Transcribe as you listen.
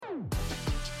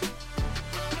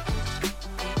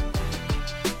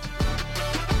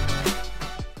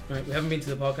We haven't been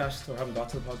to the podcast, or haven't got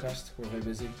to the podcast. We're very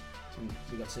busy.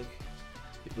 We got sick.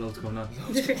 Loads going on.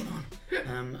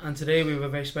 And today we have a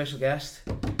very special guest.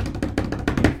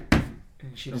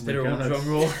 She just did her own God. drum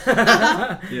roll.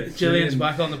 Yeah, Gillian's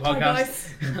back on the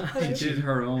podcast. She did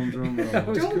her own drum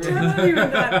roll. Don't tell anyone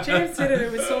that. James did it.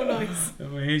 It was so nice.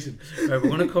 Amazing. Right, we're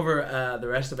going to cover the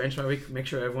rest of Benchmark Week. Make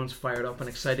sure everyone's fired up and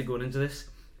excited going into this.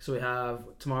 So we have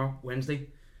tomorrow, Wednesday.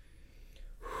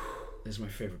 This is my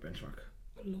favourite benchmark.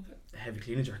 I love it. The heavy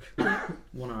clean and jerk.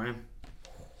 1 RM.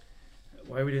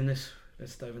 Why are we doing this?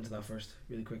 Let's dive into that first,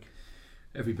 really quick.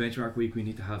 Every benchmark week we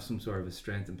need to have some sort of a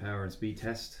strength and power and speed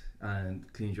test,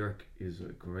 and clean jerk is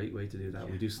a great way to do that.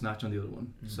 Yeah. We do snatch on the other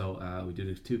one. So we do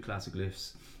the 2 classic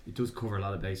lifts. It does cover a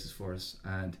lot of bases for us,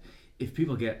 and if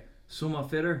people get somewhat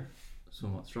fitter,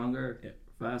 somewhat stronger,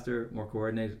 faster, more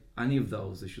coordinated, any of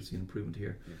those, they should see an improvement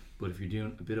here. But if you're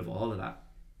doing a bit of all of that,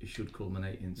 it should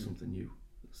culminate in something new.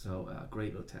 So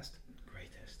great little test. Great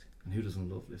test. And who doesn't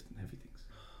love lifting heavy things?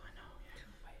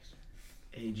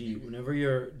 AG, whenever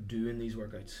you're doing these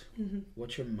workouts,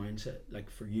 what's your mindset like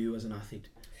for you as an athlete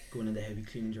going into heavy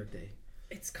clean and jerk day?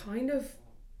 It's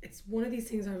one of these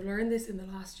things. I've learned this in the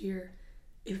last year.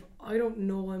 If I don't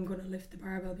know I'm going to lift the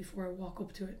barbell before I walk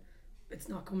up to it, it's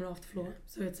not coming off the floor.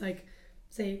 So it's like,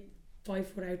 say 5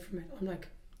 foot out from it, I'm like,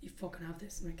 you fucking have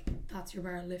this. I'm like, that's your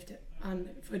bar, lift it. And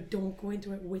if I don't go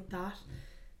into it with that,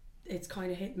 it's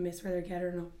kind of hit and miss whether I get it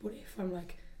or not. But if I'm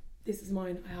like, this is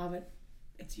mine, I have it,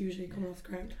 it's usually coming off the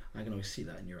ground. I can always see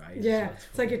that in your eyes. Yeah, so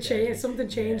it's like a change. Something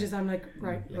changes. Yeah. I'm like,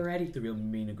 right, Like we're ready. The real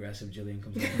mean aggressive Gillian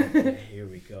comes in. Here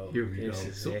we go. Here we This go.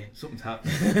 is it. Something's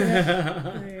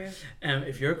happening.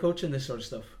 If you're coaching this sort of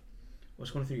stuff,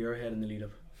 what's going through your head in the lead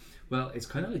up? Well, it's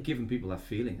kind of like giving people that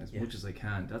feeling as much as I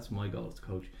can. That's my goal as a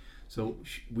coach. So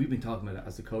we've been talking about it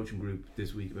as the coaching group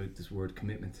this week about this word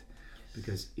commitment,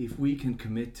 because if we can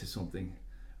commit to something,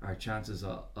 our chances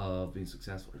of being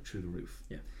successful are through the roof.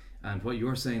 Yeah. And what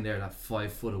you're saying there, that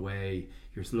 5 foot away,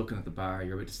 you're looking at the bar,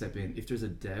 you're about to step in. If there's a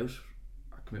doubt,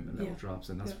 our commitment level drops,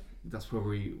 and that's where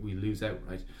we lose out,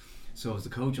 right? So as a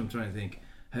coach, I'm trying to think,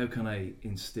 how can I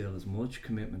instill as much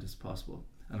commitment as possible?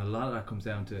 And a lot of that comes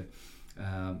down to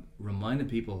reminding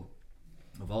people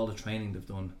of all the training they've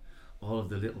done, all of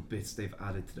the little bits they've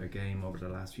added to their game over the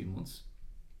last few months.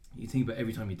 You think about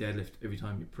every time you deadlift, every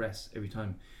time you press, every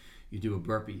time you do a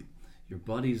burpee, your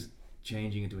body's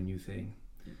changing into a new thing.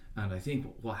 And I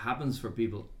think what happens for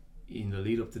people in the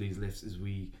lead up to these lifts is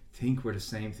we think we're the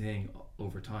same thing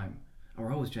over time, and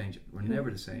we're always changing. We're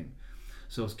never the same.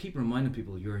 So it's keep reminding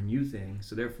people you're a new thing,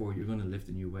 so therefore you're going to lift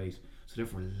a new weight. So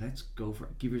therefore let's go for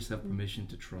it. Give yourself permission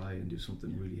to try and do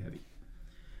something really heavy.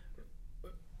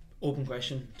 Open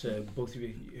question to both of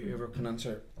you, whoever can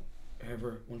answer,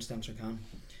 whoever wants to answer can.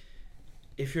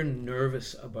 If you're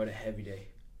nervous about a heavy day,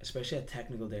 especially a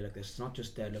technical day like this, it's not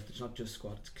just deadlift, it's not just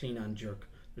squat, it's clean and jerk,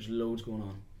 there's loads going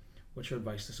on. What's your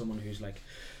advice to someone who's like,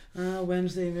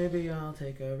 Wednesday maybe I'll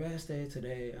take a rest day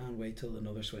today and wait till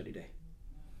another sweaty day?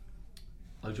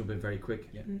 I'll jump in very quick.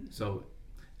 Yeah. So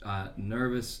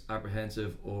nervous,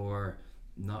 apprehensive, or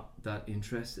not that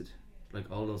interested, like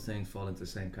all those things fall into the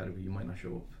same category. You might not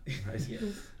show up, right?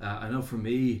 I know for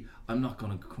me, I'm not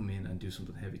going to come in and do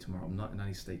something heavy tomorrow. I'm not in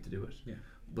any state to do it.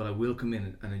 But I will come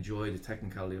in and enjoy the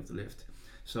technicality of the lift.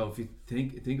 So if you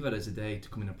think of it as a day to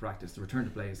come in and practice, the return to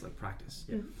play is like practice.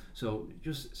 So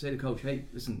just say to the coach, hey,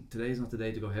 listen, today's not the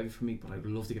day to go heavy for me, but I'd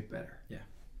love to get better.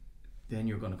 Then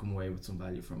you're going to come away with some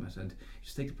value from it, and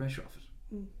just take the pressure off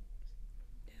it.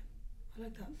 I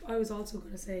like that. I was also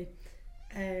going to say,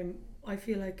 I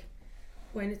feel like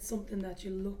when it's something that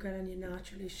you look at and you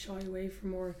naturally shy away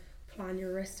from or plan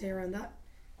your rest day around that,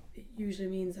 it usually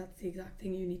means that's the exact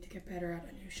thing you need to get better at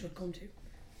and you should come to.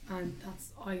 And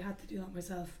I had to do that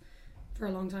myself for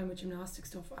a long time with gymnastic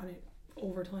stuff, and it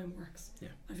over time works.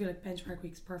 I feel like benchmark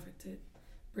week's perfect to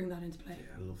bring that into play.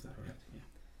 I love that.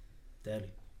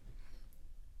 Deadly.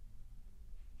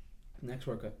 Next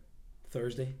workout,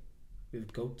 Thursday, we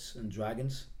have goats and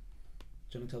dragons.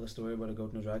 Do you want to tell the story about a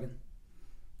goat and a dragon?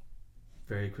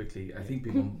 Very quickly, I think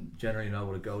people generally know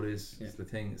what a goat is. It's the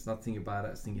thing. It's not the thing you're bad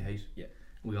at. It's the thing you hate.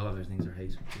 We all have those things we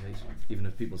hate, even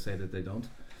if people say that they don't.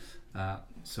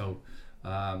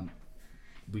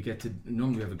 We get to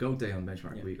normally we have a goat day on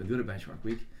benchmark week, a good benchmark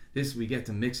week. This we get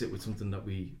to mix it with something that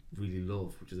we really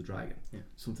love, which is a dragon.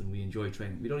 Something we enjoy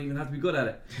training. We don't even have to be good at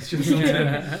it. It's just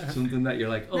something that you're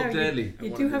like, deadly.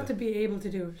 You do have to be able to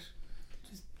do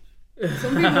it.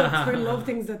 Some people love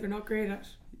things that they're not great at.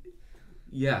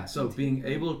 So being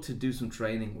able to do some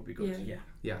training would be good.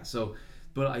 So,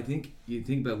 but I think you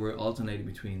think that we're alternating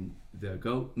between the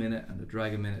goat minute and the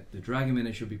dragon minute. The dragon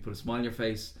minute should be put a smile on your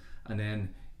face, and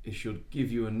then it should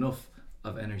give you enough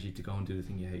of energy to go and do the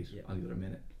thing you hate on the other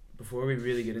minute. Before we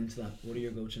really get into that, what are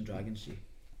your goats and dragons, G?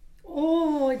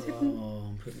 Oh, I didn't. Oh,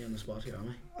 I'm putting you on the spot here,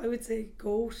 am I? I would say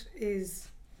goat is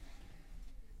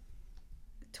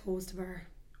toes to bar,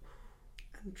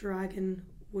 and dragon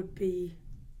would be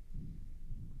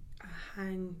a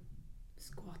hang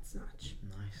squat snatch.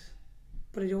 Nice.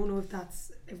 But I don't know if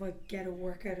I get a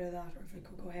workout out of that, or if I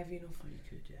could go heavy enough. Oh, you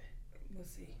could, yeah. We'll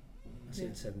see. I see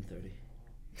it's 7:30.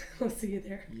 I'll see you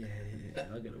there. Yeah,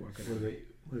 I'll get a workout. What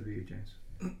about you, James?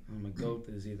 And my goat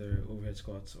is either overhead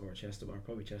squats or chest to bar.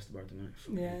 Probably chest to bar at the minute.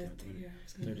 Fucking hate them at the minute.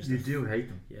 They're just You do hate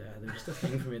them. Yeah, they're just a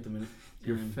thing for me at the minute.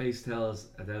 Your face tells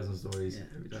 1,000 stories. Yeah,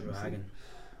 every time you see dragon.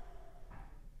 it.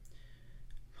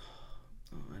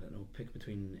 Oh, I don't know. Pick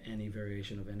between any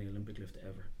variation of any Olympic lift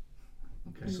ever.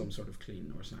 Okay. Some sort of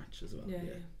clean or snatch as well. Yeah.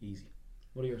 Easy.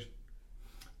 What are yours?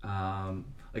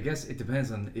 I guess it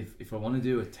depends on if I want to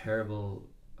do a terrible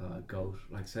goat,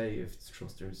 like say if it's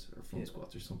thrusters or front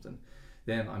squats or something,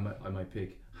 then I might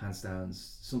pick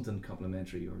handstands, something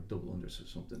complementary, or double unders or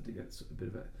something to get a bit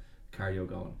of a cardio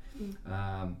going.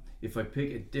 If I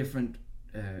pick a different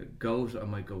goat, I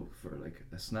might go for like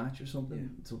a snatch or something,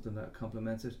 something that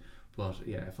complements it. But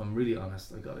yeah, if I'm really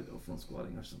honest, I gotta go front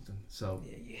squatting or something. So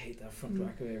Yeah, you hate that front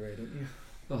rack away, right? Don't you?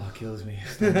 oh, it kills me.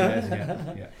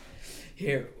 Yeah.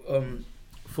 Here,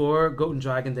 for Goat and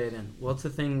Dragon Day, then, what's the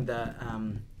thing that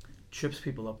trips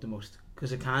people up the most?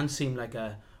 Because it can seem like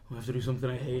I have to do something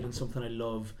I hate and something I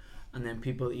love, and then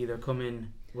people either come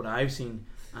in, what I've seen,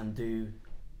 and do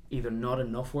either not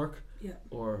enough work,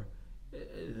 or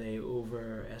they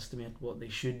overestimate what they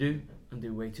should do and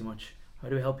do way too much. How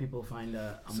do we help people find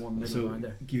a more middle ground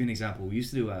there? Give you an example. We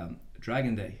used to do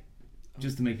Dragon Day,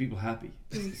 just to make people happy.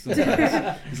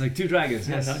 It's like 2 dragons.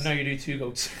 Yes. Now you do 2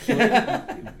 goats.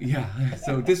 Yeah.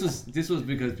 So this was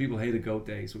because people hated Goat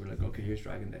Day, so we're like, okay, here's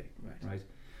Dragon Day, right?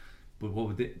 But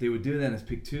what they would do then is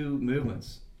pick 2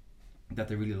 movements that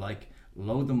they really like,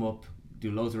 load them up,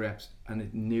 do loads of reps, and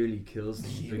it nearly kills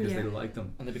them because they like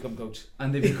them, and they become goats.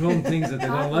 and they become things that they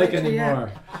don't like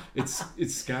anymore. It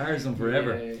scars them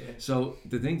forever. Yeah. So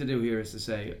the thing to do here is to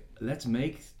say, let's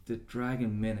make the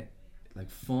Dragon Minute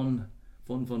like fun,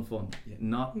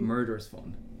 not murderous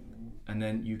fun, and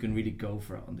then you can really go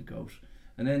for it on the goat,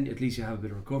 and then at least you have a bit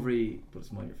of recovery, but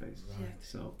it's on your face. Right.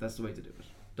 So that's the way to do it.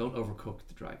 Don't overcook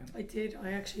the dragon.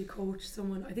 I actually coached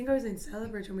someone. I think I was in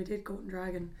Celibridge when we did Goat and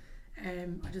Dragon.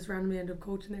 I just randomly ended up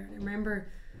coaching there, and I remember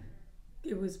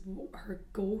it was her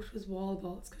goat was wall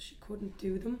balls because she couldn't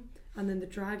do them, and then the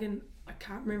dragon, I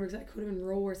can't remember exactly, it could have been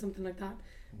row or something like that.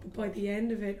 But by the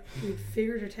end of it, we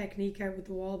figured her technique out with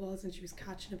the wall balls, and she was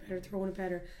catching it better, throwing it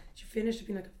better. She finished it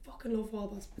being like, I fucking love wall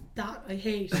balls, but that I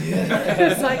hate.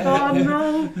 It's like, oh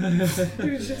no.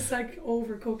 It was just like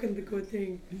overcooking the good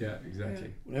thing. Yeah, exactly.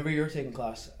 Yeah. Whenever you're taking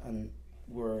class and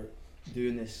we're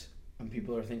doing this, and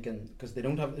people are thinking, because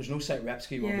there's no set rep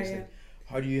scheme, obviously.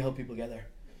 How do you help people get there?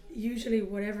 Usually,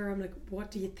 whatever, I'm like,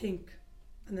 what do you think?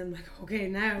 And then I'm like, okay,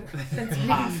 now let's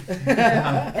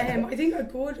I think a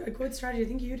good strategy, I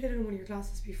think you did it in one of your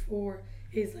classes before,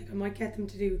 is like I might get them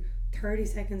to do 30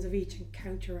 seconds of each and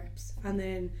count your reps, and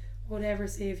then whatever,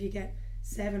 say if you get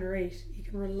 7 or 8, you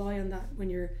can rely on that when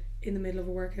you're in the middle of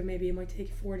a workout. Maybe it might take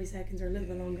you 40 seconds or a little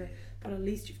bit longer, but at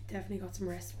least you've definitely got some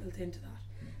rest built into that.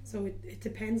 So it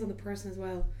depends on the person as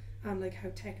well, and like how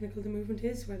technical the movement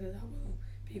is, whether that will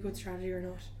be a good strategy or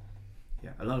not.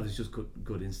 Yeah, a lot of it's just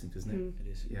good instinct, isn't it?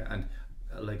 It is. Yeah, and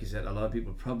like you said, a lot of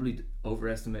people probably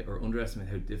overestimate or underestimate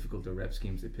how difficult the rep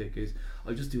schemes they pick is.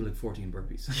 I'll just do like 14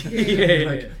 burpees.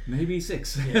 Maybe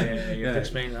 6. Yeah, you have to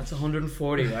explain that's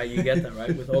 140, right? You get that,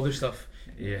 right? With other stuff.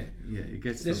 Yeah, it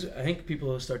gets this. I think people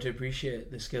will start to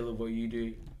appreciate the skill of what you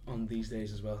do on these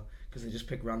days as well, because they just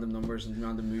pick random numbers and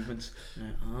random movements.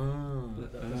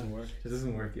 That doesn't work. It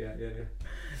doesn't work. Yeah.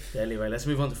 Deadly. Right, let's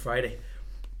move on to Friday.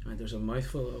 Right, there's a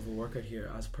mouthful of a workout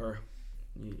here, as per.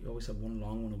 You always have one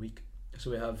long one a week.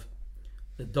 So we have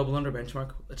the double under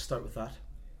benchmark. Let's start with that.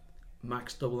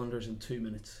 Max double unders in 2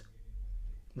 minutes.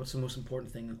 What's the most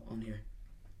important thing on here?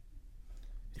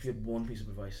 If you had one piece of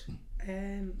advice.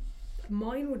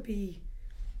 Mine would be,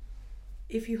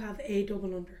 if you have a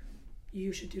double under,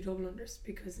 you should do double unders,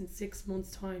 because in 6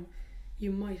 months' time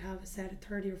you might have a set of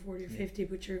 30 or 40 or 50,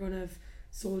 but you're going to have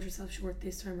sold yourself short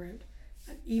this time around.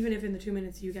 And even if in the 2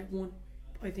 minutes you get one,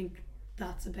 I think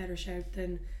that's a better shout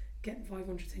than getting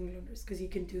 500 single unders, because you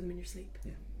can do them in your sleep.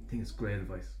 Yeah, I think it's great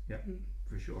advice. Yeah,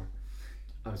 for sure.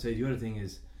 I would say the other thing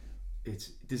is,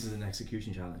 this is an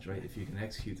execution challenge, right? If you can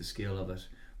execute the skill of it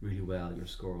really well, your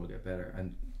score will get better.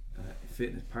 And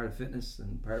part of fitness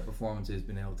and part of performance is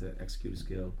being able to execute a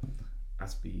skill at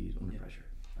speed under pressure.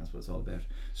 That's what it's all about.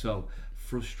 So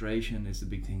frustration is the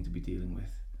big thing to be dealing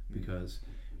with, because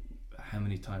how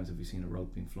many times have we seen a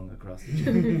rope being flung across the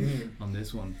gym on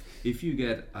this one? If you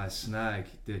get a snag,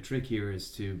 the trick here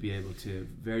is to be able to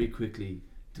very quickly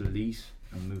delete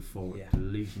and move forward,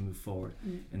 delete and move forward.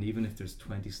 And even if there's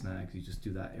 20 snags, you just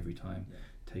do that every time.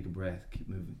 Take a breath, keep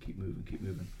moving, keep moving, keep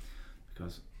moving,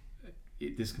 because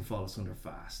this can fall asunder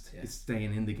fast. It's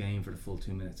staying in the game for the full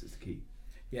 2 minutes is the key.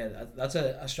 Yeah, that's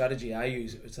a strategy I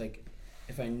use. It's like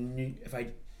if I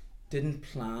didn't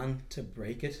plan to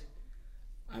break it,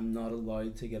 I'm not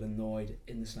allowed to get annoyed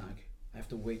in the snag. I have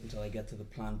to wait until I get to the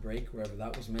planned break, wherever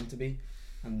that was meant to be,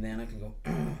 and then I can go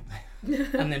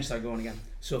and then start going again.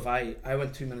 So if I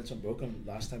went 2 minutes unbroken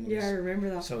last time. I remember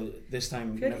that. So this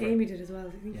time, I feel like Amy did as well.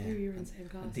 I think you were in the same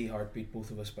class. And Dee Hart beat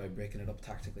both of us by breaking it up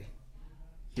tactically.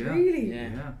 Yeah. Really?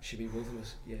 Yeah. She beat both of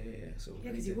us. Yeah. So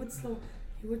because you would slow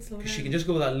down. She can just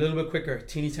go that little bit quicker,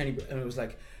 teeny tiny, and it was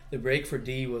like the break for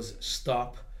Dee was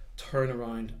stop, turn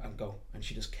around, and go, and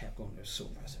she just kept going. It was so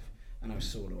impressive, and I was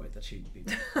so annoyed that she beat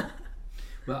me.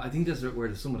 Well, I think that's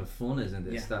where some of the fun is in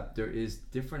this, that there is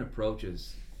different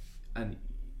approaches, and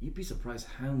you'd be surprised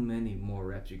how many more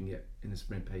reps you can get in a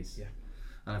sprint pace. Yeah.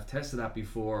 And I've tested that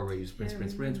before, where you sprint.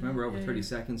 Remember, over 30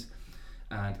 seconds,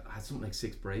 and I had something like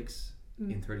 6 breaks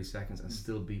in 30 seconds, and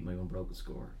still beat my unbroken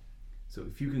score. So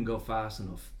if you can go fast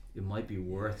enough, it might be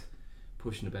worth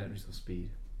pushing the boundaries of speed.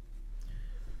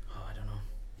 Oh, I don't know.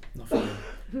 Not for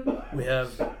me. We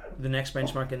have the next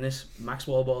benchmark in this: max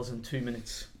wall balls in 2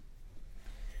 minutes.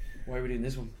 Why are we doing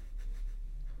this one?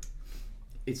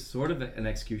 It's sort of an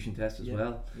execution test as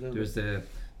well. There's the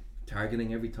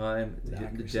targeting every time,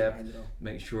 hitting the depth,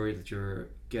 making sure that you're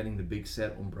getting the big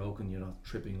set unbroken, you're not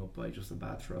tripping up by just a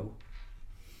bad throw.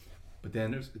 But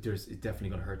then it's definitely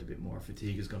going to hurt a bit more.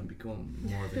 Fatigue is going to become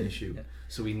more of an issue.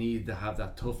 So we need to have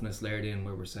that toughness layered in,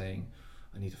 where we're saying,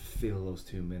 I need to fill those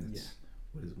 2 minutes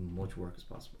with as much work as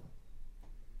possible.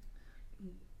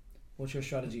 What's your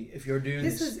strategy if you're doing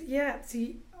this?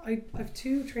 See, I have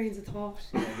 2 trains of thought,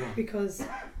 because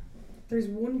there's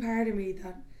one part of me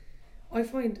that I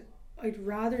find I'd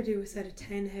rather do a set of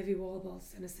 10 heavy wall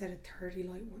balls than a set of 30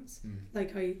 light ones.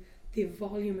 Like the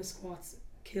volume of squats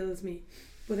kills me,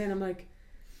 but then I'm like,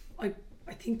 I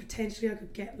think potentially I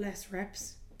could get less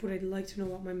reps, but I'd like to know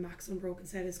what my max unbroken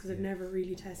set is, because I've never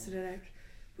really tested it out.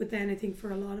 But then I think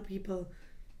for a lot of people,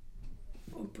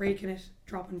 breaking it,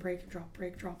 drop and break and drop,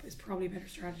 break, drop is probably a better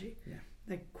strategy.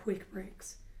 Like quick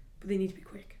breaks, but they need to be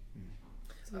quick.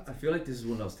 So I feel like this is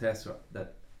one of those tests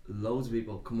that loads of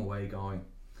people come away going,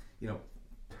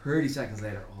 30 seconds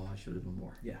later, I should have done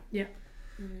more.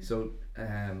 So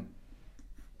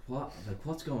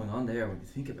what's going on there when you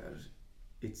think about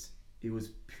it? It was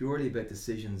purely about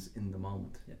decisions in the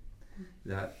moment.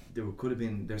 That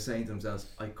they're saying to themselves,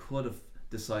 I could have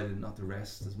decided not to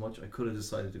rest as much, I could have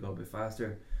decided to go a bit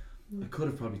faster, I could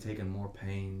have probably taken more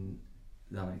pain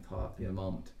than I thought in the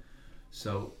moment.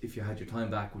 So if you had your time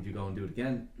back, would you go and do it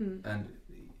again? And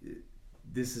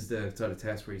this is the sort of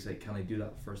test where you say, can I do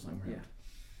that the first time around?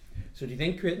 So do you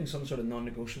think creating some sort of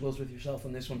non-negotiables with yourself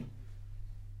on this one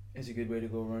is a good way to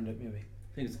go around it? Maybe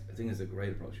I think it's a great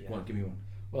approach. Go on, give me one.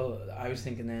 Well, I was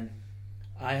thinking then,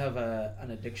 I have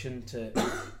an addiction to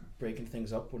breaking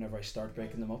things up whenever I start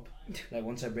breaking them up. Like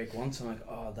once I break once, I'm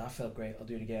like, that felt great, I'll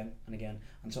do it again and again.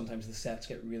 And sometimes the sets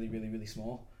get really, really, really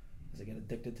small as I get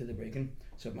addicted to the breaking.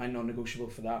 So my non-negotiable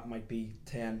for that might be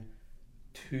 10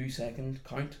 2-second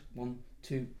count, 1,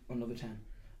 2, another 10,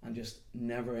 and just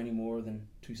never any more than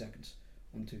 2 seconds.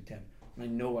 1, 2, 10. And I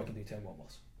know I can do 10 wall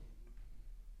balls.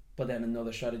 But then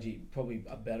another strategy, probably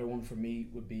a better one for me,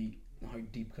 would be, how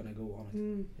deep can I go on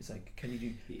it? It's like, can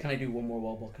I do one more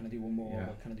wall ball? Can I do one more wall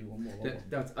ball? Can I do one more wall ball?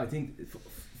 That's, I think,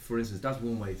 for instance, that's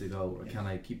one way to go. Or can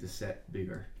I keep the set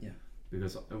bigger?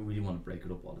 Because I really want to break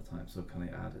it up all the time. So can I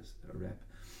add a rep?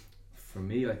 For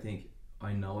me, I think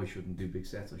I know I shouldn't do big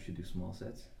sets. I should do small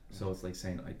sets. So it's like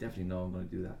saying, I definitely know I'm going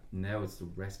to do that. Now it's the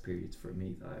rest periods for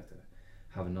me that I have to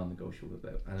have a non-negotiable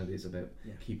about, and it is about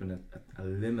keeping a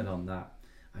limit on that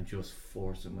and just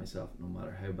forcing myself, no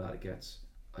matter how bad it gets,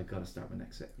 I got to start my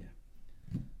next set.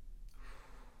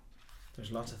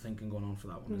 There's lots of thinking going on for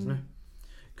that one, isn't there?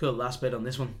 Cool. Last bit on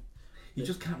this one. You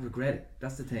just can't regret it.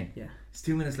 That's the thing. It's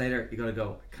 2 minutes later, you got to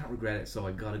go, I can't regret it, so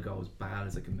I got to go as bad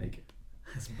as I can make it.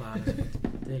 As bad as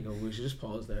there you go. We should just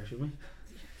pause there, shouldn't we?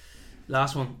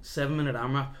 Last one, 7-minute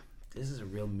AMRAP. This is a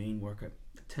real mean workout.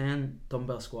 10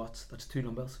 dumbbell squats. That's 2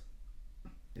 dumbbells.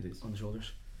 It is. On the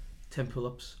shoulders. 10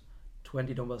 pull-ups.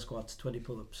 20 dumbbell squats. 20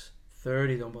 pull-ups.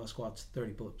 30 dumbbell squats.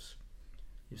 30 pull-ups.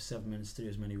 You have 7 minutes to do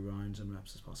as many rounds and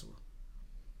reps as possible.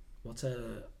 What's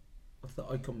the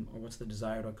outcome, or what's the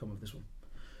desired outcome of this one?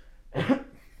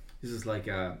 This is like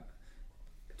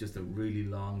just a really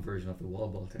long version of the wall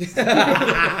ball test.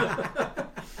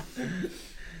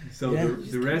 So Yeah.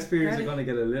 the rest periods are going to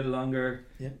get a little longer.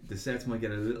 Yeah. The sets might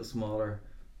get a little smaller.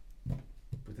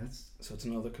 But that's So it's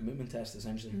another commitment test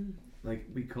essentially. like,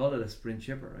 we call it a sprint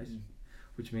chipper, right?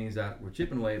 Which means that we're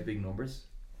chipping away at big numbers,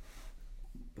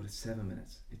 but it's 7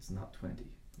 minutes. It's not 20.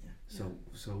 Yeah.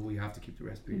 So we have to keep the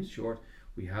rest periods short.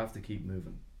 We have to keep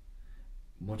moving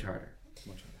much harder.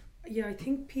 Much harder. Yeah, I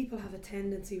think people have a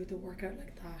tendency with a workout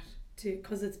like that to,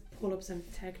 because it's pull-ups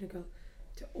and technical,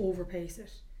 to overpace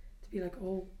it. To be like,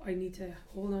 oh, I need to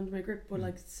hold on to my grip, but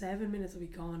like 7 minutes will be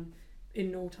gone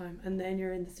in no time. And then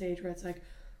you're in the stage where it's like,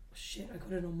 oh, shit, I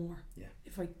could have done more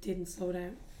if I didn't slow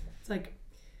down. It's like,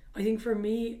 I think for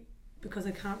me, because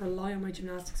I can't rely on my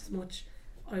gymnastics as much,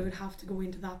 I would have to go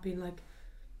into that being like,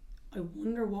 I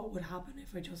wonder what would happen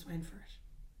if I just went for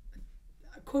it.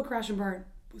 I could crash and burn,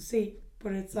 we'll see.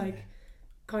 But it's like,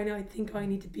 kind of, I think I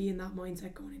need to be in that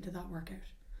mindset going into that workout.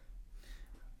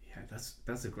 Yeah,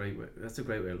 that's a great way. That's a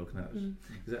great way of looking at it.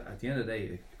 'Cause at the end of the day,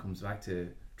 it comes back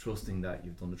to trusting that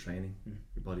you've done the training.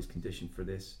 Your body's conditioned for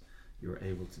this. You're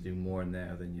able to do more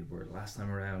now than you were last time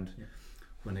around. Yeah.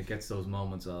 When it gets those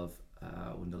moments of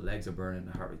when the legs are burning,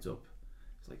 the heart rate's up,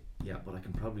 it's like, yeah, but I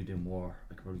can probably do more.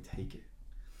 I can probably take it.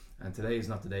 And today is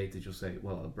not the day to just say,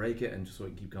 well, I'll break it and just so I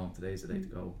can keep going. Today is the day to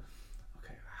go,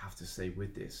 okay, I have to stay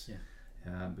with this,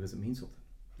 because it means something.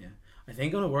 Yeah, I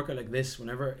think on a workout like this,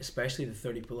 whenever, especially the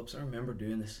 30 pull-ups, I remember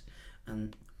doing this,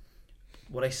 and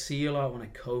what I see a lot when I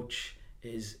coach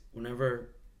is whenever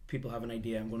people have an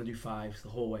idea, I'm going to do 5s the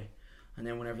whole way, and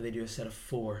then whenever they do a set of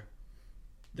 4,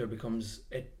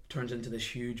 it turns into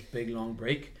this huge, big, long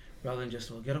break, rather than just,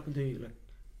 well, get up and do like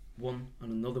 1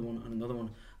 and another one and another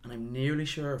one. And I'm nearly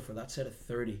sure for that set of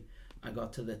 30, I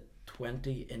got to the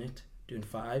 20 in it doing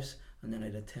 5s, and then I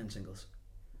did 10 singles.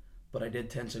 But I did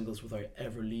 10 singles without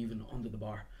ever leaving under the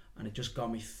bar, and it just got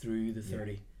me through the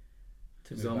 30.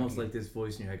 It's almost like this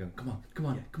voice in your head going, come on, come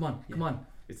on, come on, come on.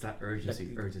 It's that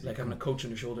urgency. Like having a coach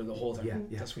on your shoulder the whole time.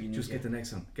 Yeah. That's what you need. Just get the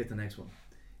next one. Get the next one.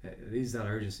 It is that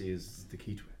urgency is the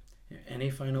key to it. Yeah. Any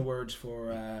final words for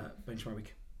Benchmark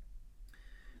Week?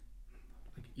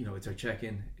 Like, it's our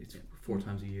check-in. It's 4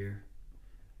 times a year.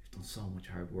 We've done so much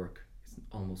hard work. It's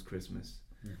almost Christmas.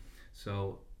 Yeah.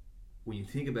 So when you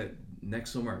think about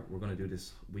next summer, we're going to do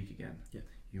this week again. Yeah.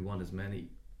 You want as many,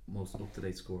 most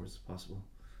up-to-date scores as possible.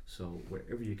 So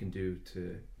wherever you can do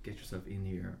to get yourself in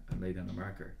here and lay down a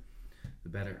marker, the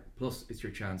better. Plus, it's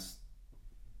your chance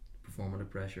to perform under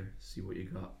pressure, see what you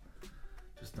got.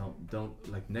 Just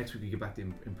don't like next week you get back to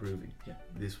improving. Yeah.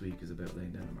 This week is about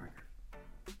laying down a marker.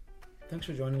 Thanks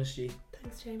for joining us, G.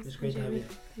 Thanks, James. It was great to have you.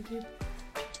 Thank you.